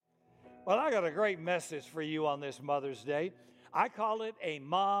Well, I got a great message for you on this Mother's Day. I call it a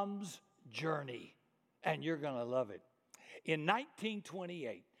mom's journey, and you're going to love it. In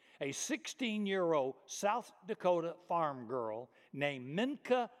 1928, a 16-year-old South Dakota farm girl named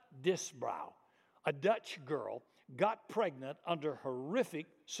Minka Disbrow, a Dutch girl, got pregnant under horrific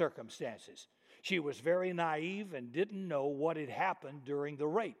circumstances. She was very naive and didn't know what had happened during the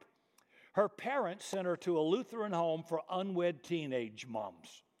rape. Her parents sent her to a Lutheran home for unwed teenage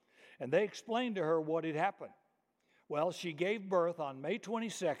moms, and they explained to her what had happened. Well, she gave birth on May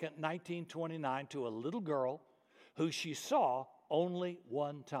 22nd, 1929, to a little girl who she saw only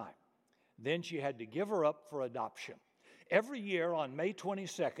one time. Then she had to give her up for adoption. Every year on May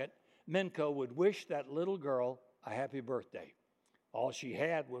 22nd, Minka would wish that little girl a happy birthday. All she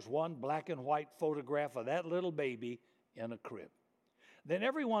had was one black and white photograph of that little baby in a crib. Then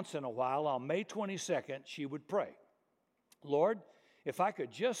every once in a while, on May 22nd, she would pray, Lord, if I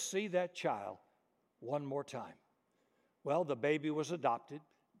could just see that child one more time. Well, the baby was adopted,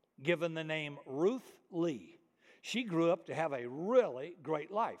 given the name Ruth Lee. She grew up to have a really great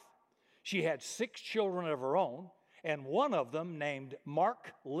life. She had 6 children of her own, and one of them, named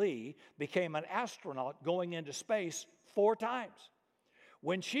Mark Lee, became an astronaut going into space 4 times.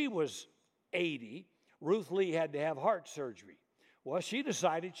 When she was 80, Ruth Lee had to have heart surgery. Well, she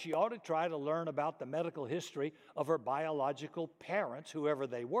decided she ought to try to learn about the medical history of her biological parents, whoever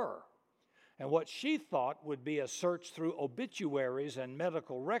they were. And what she thought would be a search through obituaries and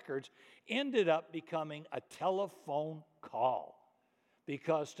medical records ended up becoming a telephone call.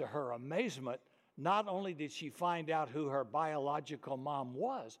 Because to her amazement, not only did she find out who her biological mom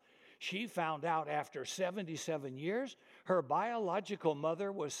was, she found out after 77 years, her biological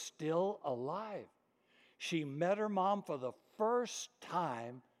mother was still alive. She met her mom for the first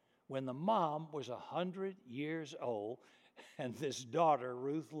time when the mom was 100 years old, and this daughter,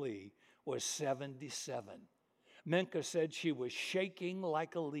 Ruth Lee, was 77. Minka said she was shaking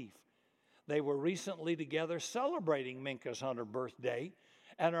like a leaf. They were recently together celebrating Minka's 100th birthday,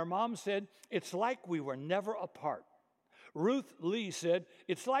 and her mom said, it's like we were never apart. Ruth Lee said,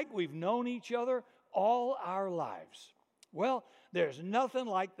 it's like we've known each other all our lives. Well, there's nothing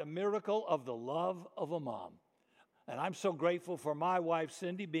like the miracle of the love of a mom. And I'm so grateful for my wife,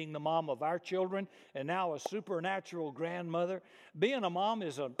 Cindy, being the mom of our children and now a supernatural grandmother. Being a mom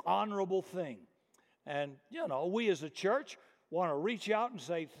is an honorable thing. And, we as a church want to reach out and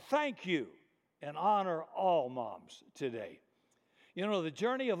say thank you and honor all moms today. The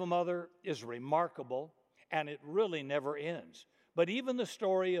journey of a mother is remarkable, and it really never ends. But even the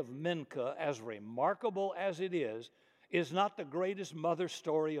story of Minka, as remarkable as it is not the greatest mother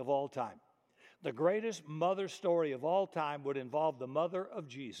story of all time. The greatest mother story of all time would involve the mother of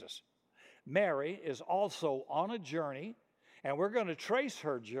Jesus. Mary is also on a journey, and we're going to trace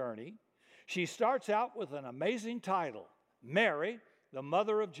her journey. She starts out with an amazing title, Mary, the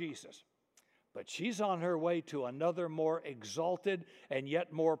mother of Jesus. But she's on her way to another more exalted and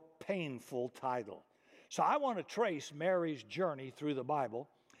yet more painful title. So I want to trace Mary's journey through the Bible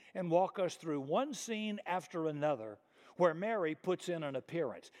and walk us through one scene after another where Mary puts in an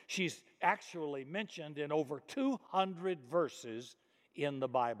appearance. She's actually mentioned in over 200 verses in the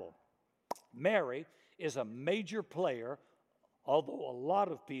Bible. Mary is a major player, although a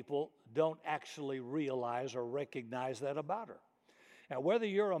lot of people don't actually realize or recognize that about her. Now, whether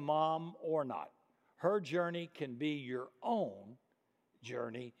you're a mom or not, her journey can be your own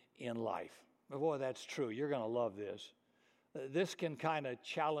journey in life. Boy, that's true. You're going to love this. This can kind of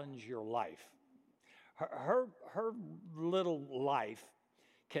challenge your life. Her little life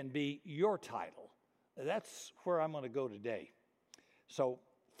can be your title. That's where I'm going to go today. So,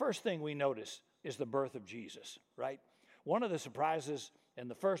 first thing we notice is the birth of Jesus, right? One of the surprises in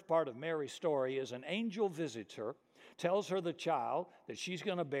the first part of Mary's story is an angel visits her, tells her the child that she's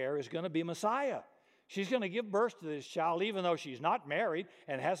going to bear is going to be Messiah. She's going to give birth to this child even though she's not married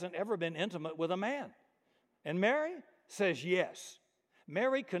and hasn't ever been intimate with a man. And Mary says yes.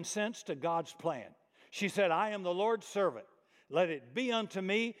 Mary consents to God's plan. She said, I am the Lord's servant. Let it be unto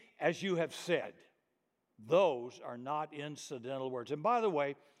me as you have said. Those are not incidental words. And by the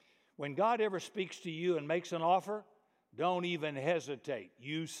way, when God ever speaks to you and makes an offer, don't even hesitate.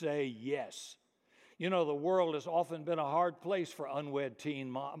 You say yes. The world has often been a hard place for unwed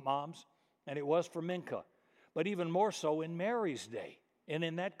teen moms, and it was for Minka, but even more so in Mary's day and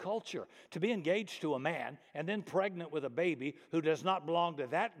in that culture. To be engaged to a man and then pregnant with a baby who does not belong to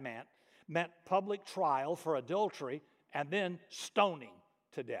that man meant public trial for adultery and then stoning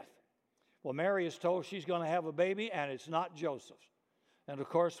to death. Well, Mary is told she's going to have a baby, and it's not Joseph's. And of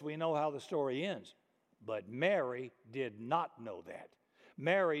course, we know how the story ends. But Mary did not know that.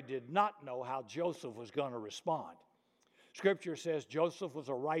 Mary did not know how Joseph was going to respond. Scripture says Joseph was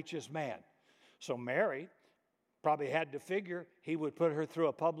a righteous man. So Mary probably had to figure he would put her through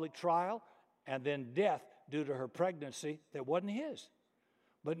a public trial and then death due to her pregnancy that wasn't his.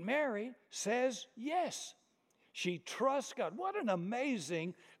 But Mary says yes. She trusts God. What an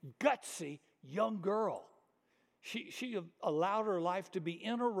amazing, gutsy young girl. She allowed her life to be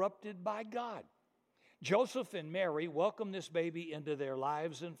interrupted by God. Joseph and Mary welcomed this baby into their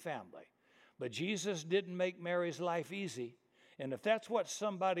lives and family. But Jesus didn't make Mary's life easy. And if that's what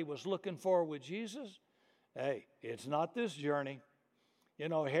somebody was looking for with Jesus, hey, it's not this journey. You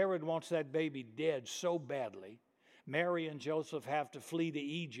know, Herod wants that baby dead so badly. Mary and Joseph have to flee to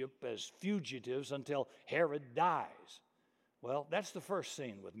Egypt as fugitives until Herod dies. Well, that's the first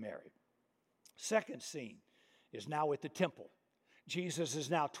scene with Mary. Second scene is now at the temple. Jesus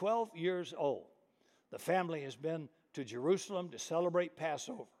is now 12 years old. The family has been to Jerusalem to celebrate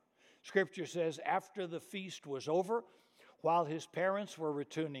Passover. Scripture says after the feast was over, while his parents were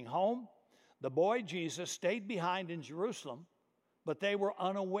returning home, the boy Jesus stayed behind in Jerusalem, but they were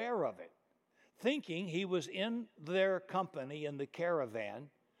unaware of it. Thinking he was in their company in the caravan,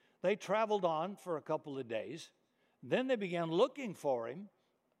 they traveled on for a couple of days. Then they began looking for him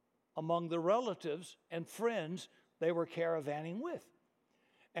among the relatives and friends they were caravanning with.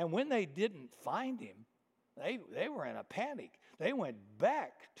 And when they didn't find him, they were in a panic. They went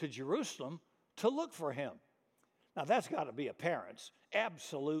back to Jerusalem to look for him. Now, that's got to be a parent's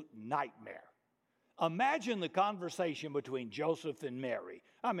absolute nightmare. Imagine the conversation between Joseph and Mary.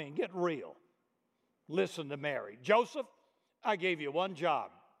 I mean, get real. Listen to Mary. Joseph, I gave you one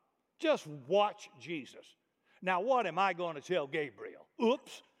job. Just watch Jesus. Now, what am I going to tell Gabriel?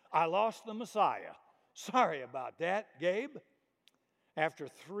 Oops, I lost the Messiah. Sorry about that, Gabe. After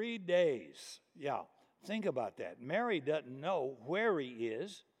 3 days, think about that. Mary doesn't know where he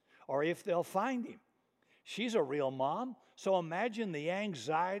is or if they'll find him. She's a real mom, so imagine the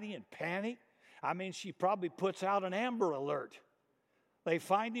anxiety and panic. I mean, she probably puts out an Amber Alert. They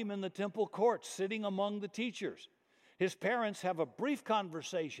find him in the temple courts, sitting among the teachers. His parents have a brief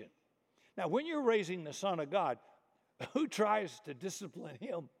conversation. Now, when you're raising the Son of God, who tries to discipline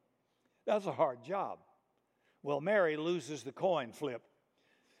him? That's a hard job. Well, Mary loses the coin flip.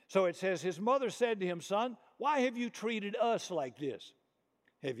 So it says, his mother said to him, son, why have you treated us like this?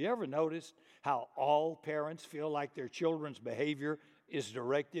 Have you ever noticed how all parents feel like their children's behavior is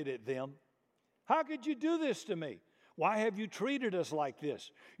directed at them? How could you do this to me? Why have you treated us like this?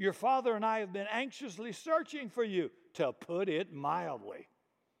 Your father and I have been anxiously searching for you, to put it mildly.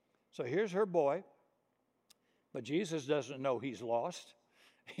 So here's her boy, but Jesus doesn't know he's lost.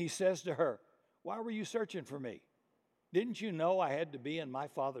 He says to her, why were you searching for me? Didn't you know I had to be in my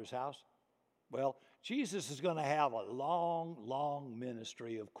Father's house? Well, Jesus is going to have a long, long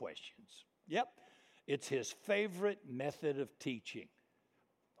ministry of questions. Yep, it's his favorite method of teaching.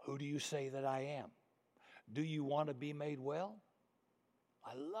 Who do you say that I am? Do you want to be made well?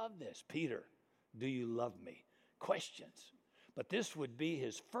 I love this. Peter, do you love me? Questions. But this would be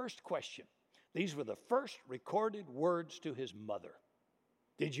his first question. These were the first recorded words to his mother.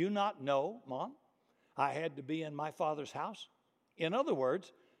 Did you not know, Mom, I had to be in my Father's house? In other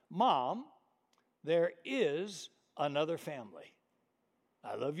words, Mom, there is another family.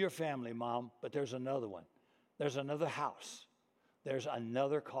 I love your family, Mom, but there's another one. There's another house. There's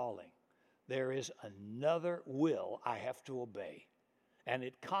another calling. There is another will I have to obey, and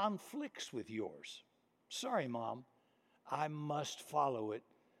it conflicts with yours. Sorry, Mom, I must follow it.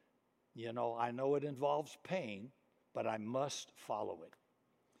 You know, I know it involves pain, but I must follow it.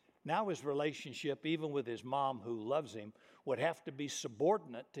 Now his relationship, even with his mom who loves him, would have to be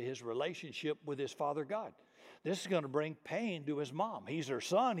subordinate to his relationship with his Father God. This is going to bring pain to his mom. He's her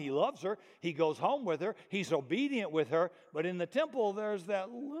son. He loves her. He goes home with her. He's obedient with her. But in the temple, there's that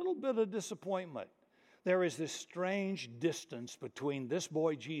little bit of disappointment. There is this strange distance between this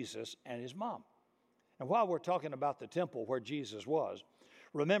boy, Jesus, and his mom. And while we're talking about the temple where Jesus was,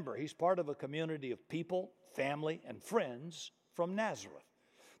 remember, he's part of a community of people, family, and friends from Nazareth.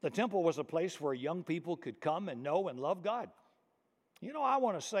 The temple was a place where young people could come and know and love God. You know, I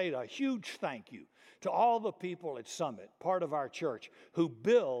want to say a huge thank you to all the people at Summit, part of our church, who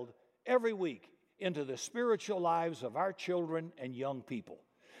build every week into the spiritual lives of our children and young people.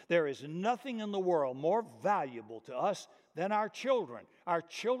 There is nothing in the world more valuable to us than our children. Our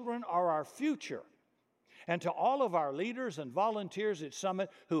children are our future. And to all of our leaders and volunteers at Summit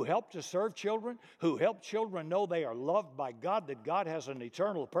who help to serve children, who help children know they are loved by God, that God has an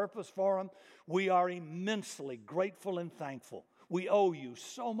eternal purpose for them, we are immensely grateful and thankful. We owe you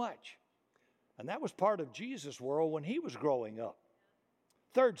so much. And that was part of Jesus' world when he was growing up.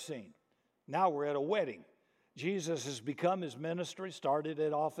 Third scene, now we're at a wedding. Jesus has become his ministry, started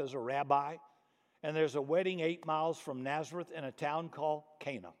it off as a rabbi, and there's a wedding 8 miles from Nazareth in a town called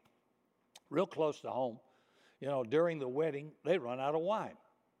Cana, real close to home. You know, during the wedding, they run out of wine.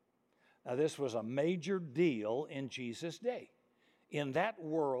 Now, this was a major deal in Jesus' day. In that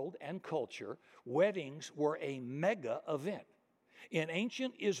world and culture, weddings were a mega event. In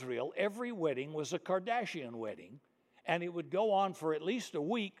ancient Israel, every wedding was a Kardashian wedding, and it would go on for at least a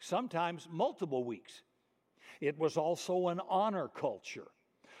week, sometimes multiple weeks. It was also an honor culture.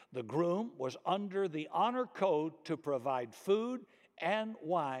 The groom was under the honor code to provide food and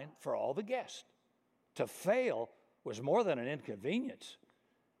wine for all the guests. To fail was more than an inconvenience.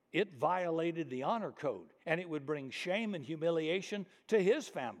 It violated the honor code, and it would bring shame and humiliation to his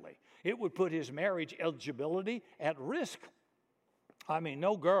family. It would put his marriage eligibility at risk. I mean,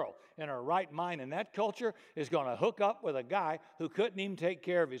 no girl in her right mind in that culture is going to hook up with a guy who couldn't even take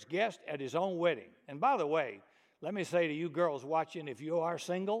care of his guest at his own wedding. And by the way, let me say to you girls watching, if you are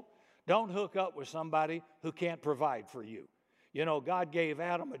single, don't hook up with somebody who can't provide for you. You know, God gave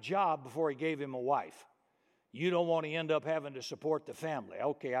Adam a job before he gave him a wife. You don't want to end up having to support the family.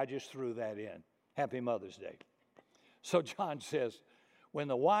 Okay, I just threw that in. Happy Mother's Day. So John says, when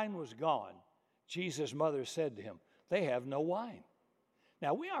the wine was gone, Jesus' mother said to him, they have no wine.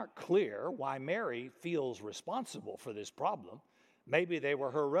 Now, we aren't clear why Mary feels responsible for this problem. Maybe they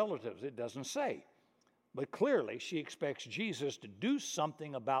were her relatives. It doesn't say. But clearly, she expects Jesus to do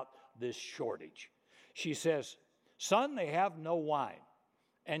something about this shortage. She says, son, they have no wine.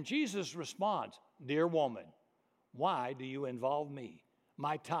 And Jesus responds, dear woman, why do you involve me?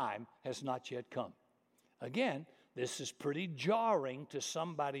 My time has not yet come. Again, this is pretty jarring to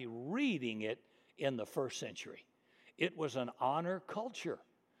somebody reading it in the first century. It was an honor culture.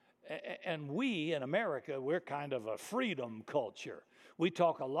 And we in America, we're kind of a freedom culture. We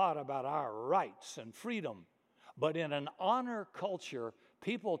talk a lot about our rights and freedom. But in an honor culture,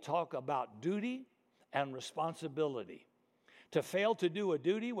 people talk about duty and responsibility. To fail to do a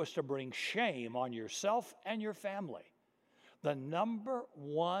duty was to bring shame on yourself and your family. The number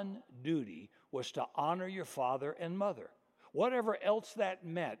one duty was to honor your father and mother. Whatever else that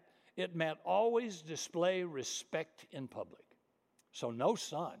meant, it meant always display respect in public. So no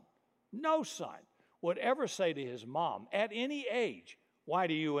son would ever say to his mom at any age, why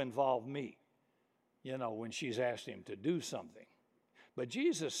do you involve me? You know, when she's asked him to do something. But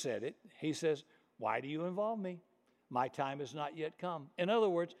Jesus said it. He says, why do you involve me? My time has not yet come. In other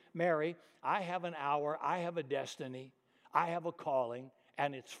words, Mary, I have an hour, I have a destiny, I have a calling,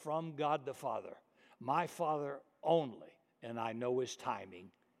 and it's from God the Father, my Father only, and I know his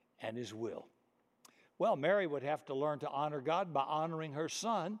timing and his will. Well, Mary would have to learn to honor God by honoring her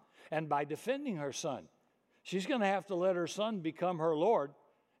son and by defending her son. She's going to have to let her son become her Lord.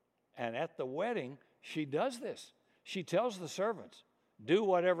 And at the wedding, she does this. She tells the servants, do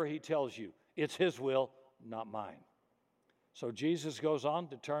whatever he tells you. It's his will, not mine. So Jesus goes on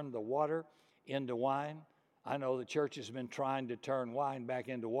to turn the water into wine. I know the church has been trying to turn wine back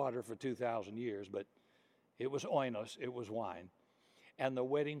into water for 2,000 years, but it was oinos, it was wine. And the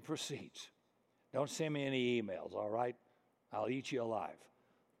wedding proceeds. Don't send me any emails, all right? I'll eat you alive.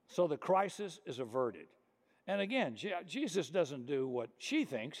 So the crisis is averted. And again, Jesus doesn't do what she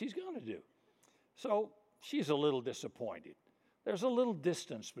thinks he's going to do. So she's a little disappointed. There's a little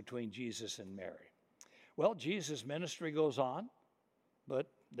distance between Jesus and Mary. Well, Jesus' ministry goes on, but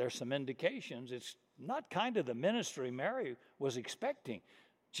there's some indications it's not kind of the ministry Mary was expecting.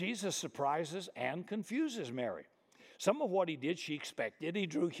 Jesus surprises and confuses Mary. Some of what he did, she expected. He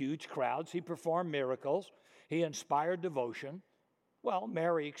drew huge crowds. He performed miracles. He inspired devotion. Well,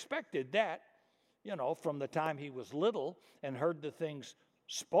 Mary expected that, you know, from the time he was little and heard the things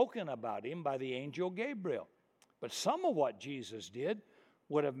spoken about him by the angel Gabriel. But some of what Jesus did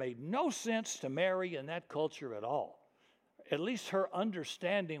would have made no sense to Mary in that culture at all. At least her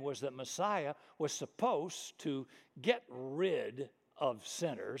understanding was that Messiah was supposed to get rid of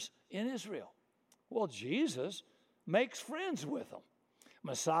sinners in Israel. Well, Jesus makes friends with them.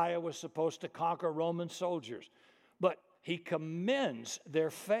 Messiah was supposed to conquer Roman soldiers, but he commends their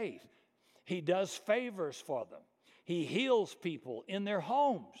faith. He does favors for them. He heals people in their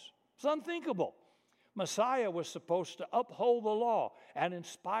homes. It's unthinkable. Messiah was supposed to uphold the law and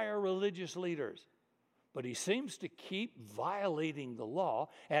inspire religious leaders. But he seems to keep violating the law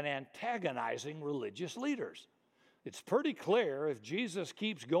and antagonizing religious leaders. It's pretty clear if Jesus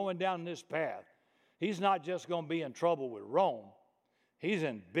keeps going down this path, he's not just going to be in trouble with Rome. He's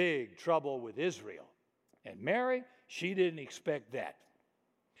in big trouble with Israel. And Mary, she didn't expect that.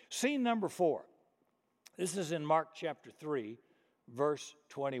 Scene number 4. This is in Mark chapter 3, verse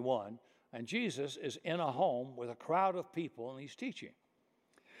 21, and Jesus is in a home with a crowd of people, and he's teaching.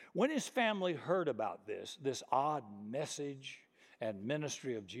 When his family heard about this odd message and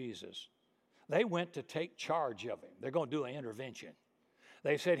ministry of Jesus, they went to take charge of him. They're going to do an intervention.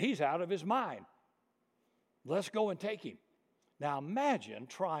 They said, he's out of his mind. Let's go and take him. Now imagine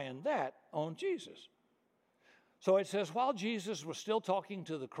trying that on Jesus. So it says, while Jesus was still talking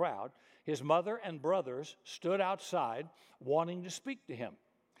to the crowd, his mother and brothers stood outside wanting to speak to him.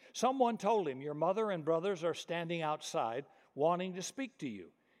 Someone told him, your mother and brothers are standing outside wanting to speak to you.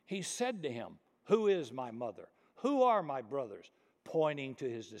 He said to him, who is my mother? Who are my brothers? Pointing to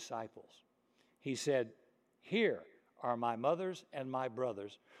his disciples. He said, here are my mothers and my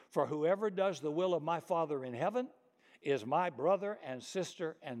brothers. For whoever does the will of my Father in heaven is my brother and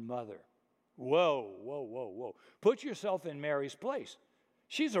sister and mother. Whoa, whoa, whoa, whoa. Put yourself in Mary's place.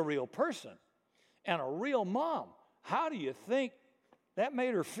 She's a real person and a real mom. How do you think that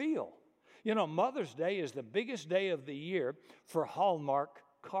made her feel? You know, Mother's Day is the biggest day of the year for Hallmark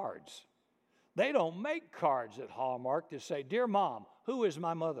cards. They don't make cards at Hallmark to say, dear mom, who is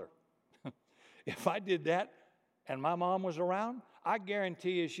my mother? If I did that and my mom was around, I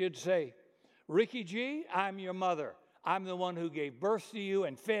guarantee you she'd say, Ricky G, I'm your mother. I'm the one who gave birth to you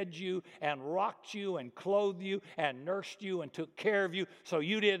and fed you and rocked you and clothed you and nursed you and took care of you so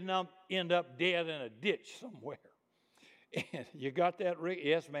you didn't end up dead in a ditch somewhere. You got that, Rick?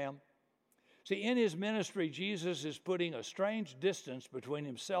 Yes, ma'am. See, in his ministry, Jesus is putting a strange distance between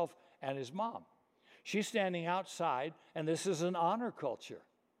himself and his mom. She's standing outside, and this is an honor culture.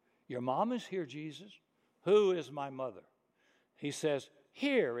 Your mom is here, Jesus. Who is my mother? He says,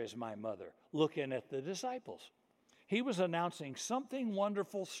 here is my mother, looking at the disciples. He was announcing something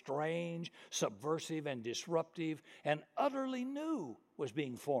wonderful, strange, subversive, and disruptive, and utterly new was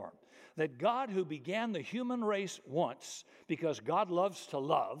being formed. That God, who began the human race once, because God loves to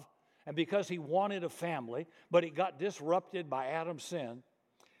love, and because he wanted a family, but it got disrupted by Adam's sin,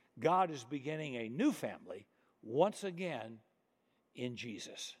 God is beginning a new family once again in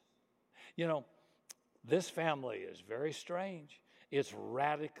Jesus. You know, this family is very strange. It's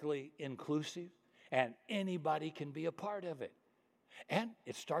radically inclusive, and anybody can be a part of it. And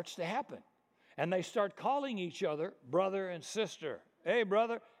it starts to happen. And they start calling each other brother and sister. Hey,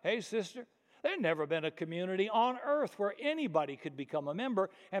 brother. Hey, sister. There's never been a community on earth where anybody could become a member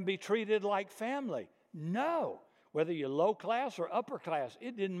and be treated like family. No. Whether you're low class or upper class,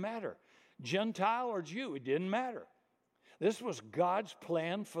 it didn't matter. Gentile or Jew, it didn't matter. This was God's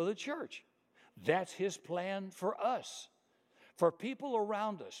plan for the church. That's his plan for us. For people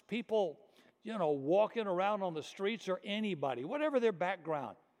around us, people, walking around on the streets or anybody, whatever their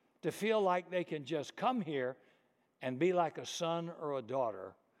background, to feel like they can just come here and be like a son or a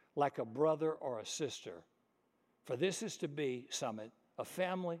daughter, like a brother or a sister. For this is to be, Summit, a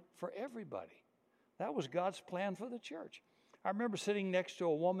family for everybody. That was God's plan for the church. I remember sitting next to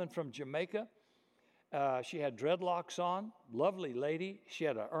a woman from Jamaica. She had dreadlocks on, lovely lady. She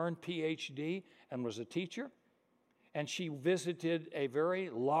had an earned PhD and was a teacher. And she visited a very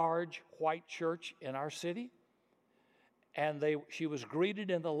large white church in our city. And she was greeted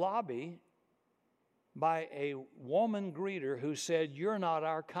in the lobby by a woman greeter who said, "You're not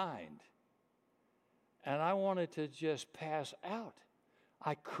our kind." And I wanted to just pass out.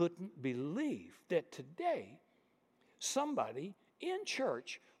 I couldn't believe that today somebody in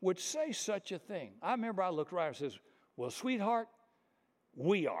church would say such a thing. I remember I looked around and says, "Well, sweetheart,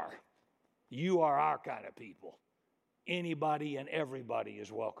 we are. You are our kind of people. Anybody and everybody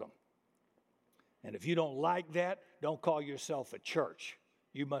is welcome. And if you don't like that, don't call yourself a church.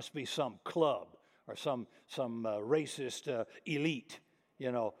 You must be some club or some racist elite.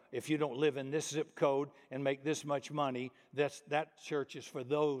 If you don't live in this zip code and make this much money, that church is for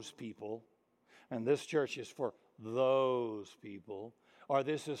those people, and this church is for those people, or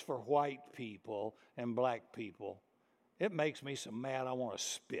this is for white people and black people." It makes me so mad I want to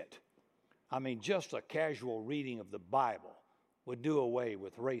spit. I mean, just a casual reading of the Bible would do away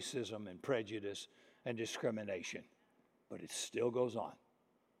with racism and prejudice and discrimination. But it still goes on.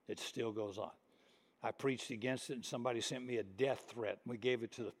 It still goes on. I preached against it, and somebody sent me a death threat. We gave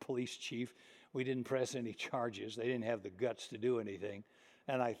it to the police chief. We didn't press any charges. They didn't have the guts to do anything.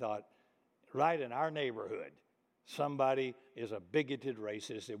 And I thought, right in our neighborhood, somebody is a bigoted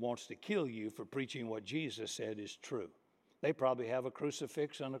racist that wants to kill you for preaching what Jesus said is true. They probably have a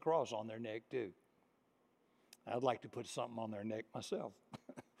crucifix and a cross on their neck, too. I'd like to put something on their neck myself,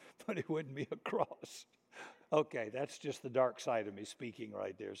 but it wouldn't be a cross. Okay, that's just the dark side of me speaking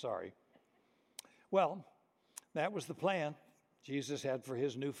right there. Sorry. Well, that was the plan Jesus had for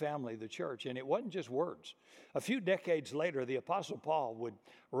his new family, the church. And it wasn't just words. A few decades later, the Apostle Paul would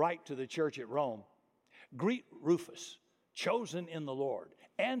write to the church at Rome, "Greet Rufus, chosen in the Lord,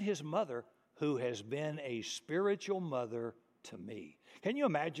 and his mother, who has been a spiritual mother to me." Can you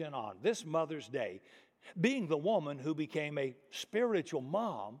imagine on this Mother's Day being the woman who became a spiritual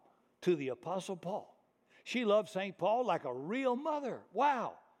mom to the Apostle Paul? She loved St. Paul like a real mother.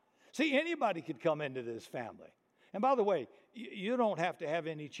 Wow. See, anybody could come into this family. And by the way, you don't have to have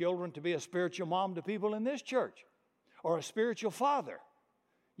any children to be a spiritual mom to people in this church or a spiritual father.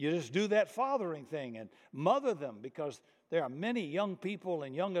 You just do that fathering thing and mother them, because there are many young people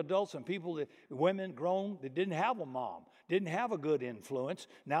and young adults and women grown that didn't have a mom, didn't have a good influence.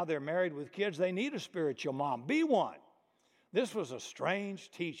 Now they're married with kids. They need a spiritual mom. Be one. This was a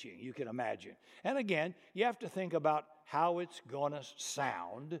strange teaching, you can imagine. And again, you have to think about how it's going to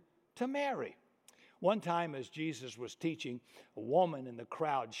sound to Mary. One time as Jesus was teaching, a woman in the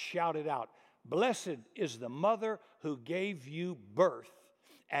crowd shouted out, "Blessed is the mother who gave you birth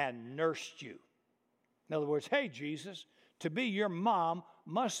and nursed you." In other words, hey, Jesus, to be your mom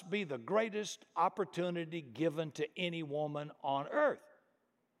must be the greatest opportunity given to any woman on earth.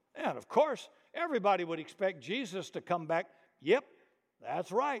 And of course, everybody would expect Jesus to come back, "Yep,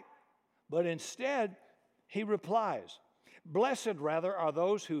 that's right." But instead, he replies, "Blessed rather are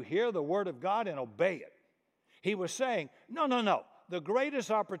those who hear the word of God and obey it." He was saying, no. The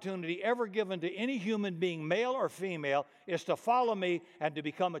greatest opportunity ever given to any human being, male or female, is to follow me and to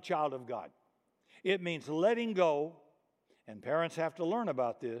become a child of God. It means letting go, and parents have to learn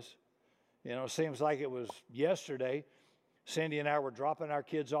about this. You know, it seems like it was yesterday. Cindy and I were dropping our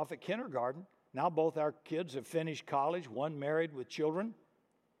kids off at kindergarten. Now both our kids have finished college, one married with children,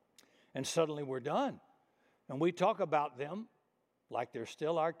 and suddenly we're done. And we talk about them like they're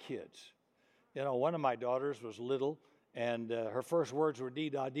still our kids. You know, one of my daughters was little, and her first words were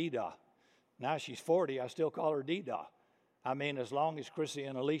dee-da, dee-da. Now she's 40, I still call her dee-da. I mean, as long as Chrissy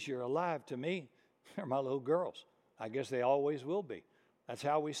and Alicia are alive, to me, they're my little girls. I guess they always will be. That's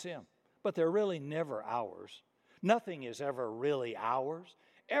how we see them. But they're really never ours. Nothing is ever really ours.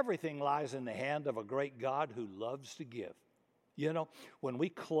 Everything lies in the hand of a great God who loves to give. You know, when we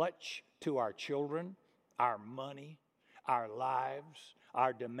clutch to our children, our money, our lives,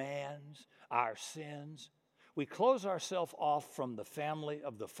 our demands, our sins, we close ourselves off from the family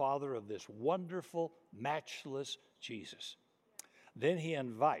of the Father of this wonderful, matchless Jesus. Then he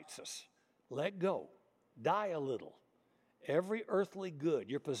invites us, let go, die a little. Every earthly good,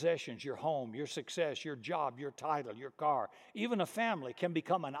 your possessions, your home, your success, your job, your title, your car, even a family can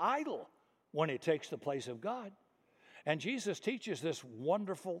become an idol when it takes the place of God. And Jesus teaches this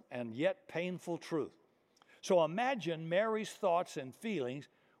wonderful and yet painful truth. So imagine Mary's thoughts and feelings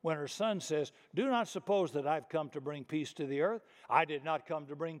when her son says, "Do not suppose that I've come to bring peace to the earth. I did not come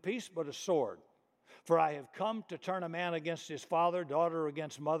to bring peace, but a sword. For I have come to turn a man against his father, daughter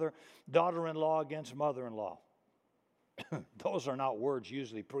against mother, daughter-in-law against mother-in-law." Those are not words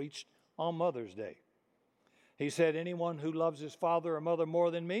usually preached on Mother's Day. He said, "Anyone who loves his father or mother more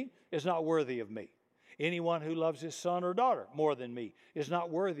than me is not worthy of me. Anyone who loves his son or daughter more than me is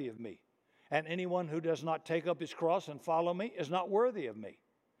not worthy of me. And anyone who does not take up his cross and follow me is not worthy of me.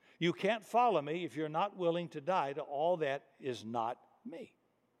 You can't follow me if you're not willing to die to all that is not me."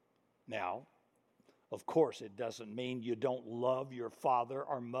 Now, of course, it doesn't mean you don't love your father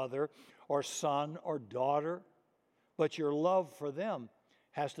or mother or son or daughter, but your love for them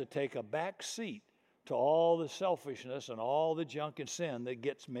has to take a back seat to all the selfishness and all the junk and sin that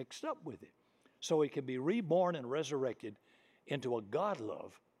gets mixed up with it. So it can be reborn and resurrected into a God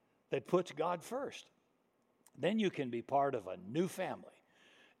love that puts God first. Then you can be part of a new family.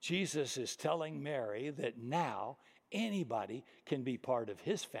 Jesus is telling Mary that now anybody can be part of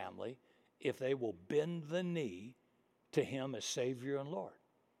his family if they will bend the knee to him as Savior and Lord,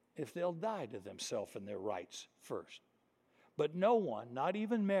 if they'll die to themselves and their rights first. But no one, not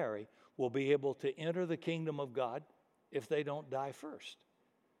even Mary, will be able to enter the kingdom of God if they don't die first.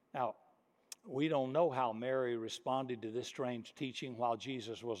 Now, we don't know how Mary responded to this strange teaching while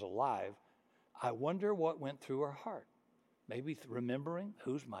Jesus was alive. I wonder what went through her heart. Maybe remembering,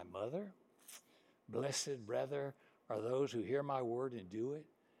 who's my mother? Blessed, rather, are those who hear my word and do it.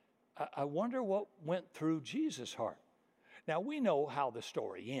 I wonder what went through Jesus' heart. Now, we know how the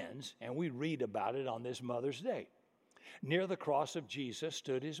story ends, and we read about it on this Mother's Day. Near the cross of Jesus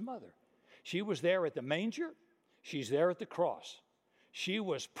stood his mother. She was there at the manger. She's there at the cross. She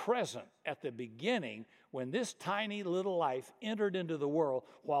was present at the beginning when this tiny little life entered into the world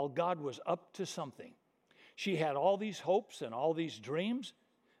while God was up to something. She had all these hopes and all these dreams,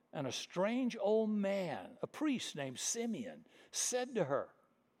 and a strange old man, a priest named Simeon, said to her,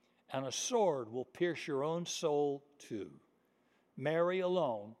 "And a sword will pierce your own soul too." Mary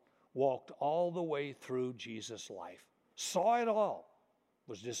alone walked all the way through Jesus' life, saw it all,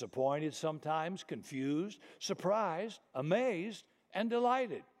 was disappointed sometimes, confused, surprised, amazed, and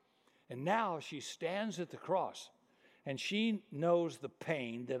delighted. And now she stands at the cross, and she knows the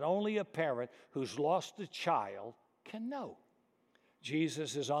pain that only a parent who's lost a child can know.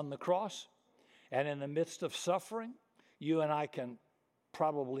 Jesus is on the cross, and in the midst of suffering, you and I can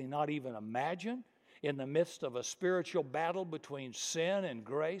probably not even imagine, in the midst of a spiritual battle between sin and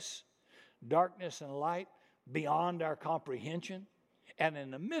grace, darkness and light beyond our comprehension. And in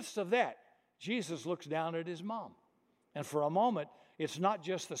the midst of that, Jesus looks down at his mom. And for a moment, it's not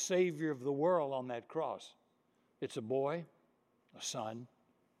just the Savior of the world on that cross. It's a boy, a son,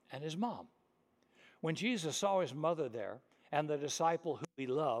 and his mom. When Jesus saw his mother there and the disciple who he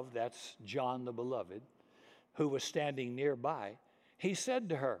loved, that's John the Beloved, who was standing nearby, he said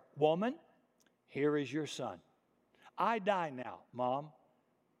to her, "Woman, here is your son. I die now, Mom,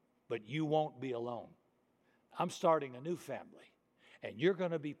 but you won't be alone. I'm starting a new family, and you're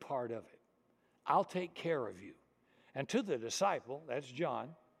going to be part of it. I'll take care of you." And to the disciple, that's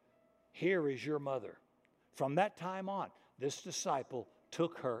John, "Here is your mother." From that time on, this disciple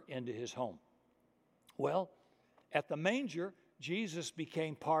took her into his home. Well, at the manger, Jesus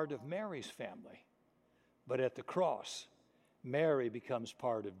became part of Mary's family. But at the cross, Mary becomes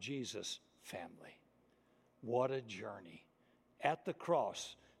part of Jesus' family. What a journey. At the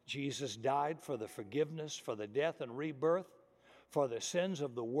cross, Jesus died for the forgiveness, for the death and rebirth, for the sins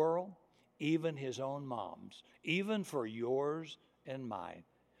of the world, even his own mom's, even for yours and mine.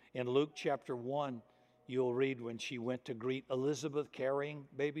 In Luke chapter 1, you'll read when she went to greet Elizabeth carrying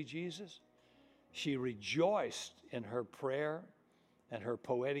baby Jesus, she rejoiced in her prayer and her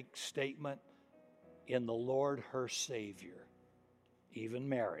poetic statement in the Lord her Savior. Even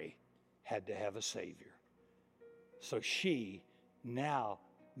Mary had to have a Savior. So she now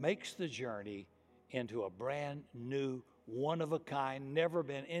makes the journey into a brand new, one-of-a-kind, never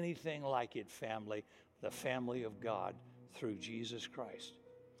been anything like it family, the family of God through Jesus Christ.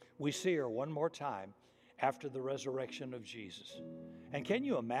 We see her one more time after the resurrection of Jesus. And can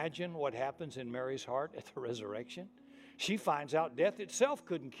you imagine what happens in Mary's heart at the resurrection? She finds out death itself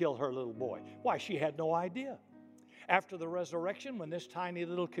couldn't kill her little boy. Why? She had no idea. After the resurrection, when this tiny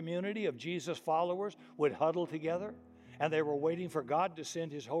little community of Jesus followers would huddle together and they were waiting for God to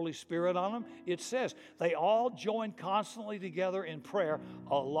send his Holy Spirit on them, it says they all joined constantly together in prayer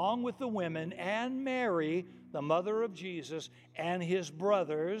along with the women and Mary, the mother of Jesus, and his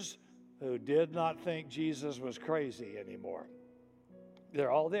brothers who did not think Jesus was crazy anymore. They're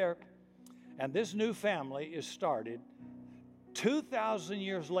all there. And this new family is started 2,000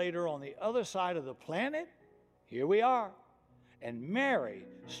 years later on the other side of the planet. Here we are. And Mary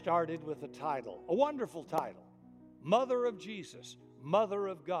started with a title, a wonderful title, Mother of Jesus, Mother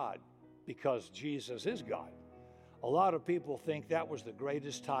of God, because Jesus is God. A lot of people think that was the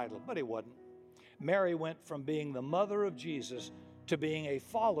greatest title, but it wasn't. Mary went from being the mother of Jesus to being a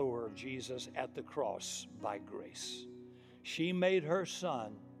follower of Jesus at the cross by grace. She made her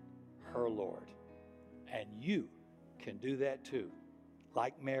son her Lord. And you can do that too.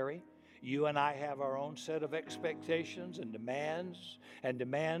 Like Mary, you and I have our own set of expectations and demands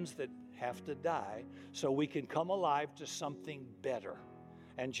that have to die so we can come alive to something better.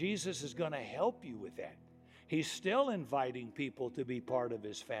 And Jesus is going to help you with that. He's still inviting people to be part of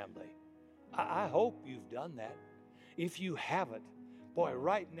his family. I hope you've done that. If you haven't, boy,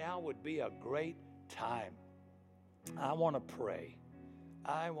 right now would be a great time. I want to pray.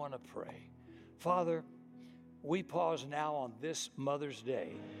 Father, we pause now on this Mother's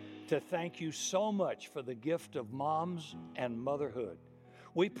Day to thank you so much for the gift of moms and motherhood.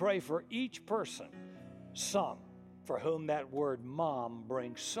 We pray for each person, some for whom that word mom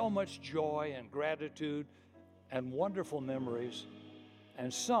brings so much joy and gratitude and wonderful memories,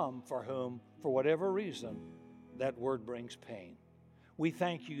 and some for whom, for whatever reason, that word brings pain. We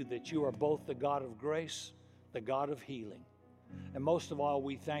thank you that you are both the God of grace, the God of healing. And most of all,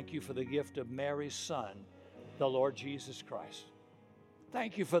 we thank you for the gift of Mary's son, the Lord Jesus Christ.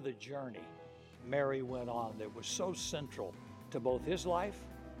 Thank you for the journey Mary went on that was so central to both his life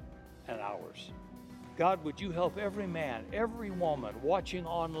and ours. God, would you help every man, every woman watching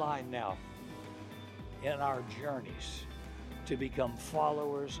online now in our journeys to become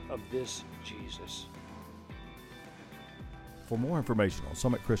followers of this Jesus. For more information on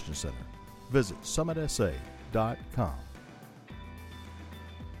Summit Christian Center, visit summitsa.com.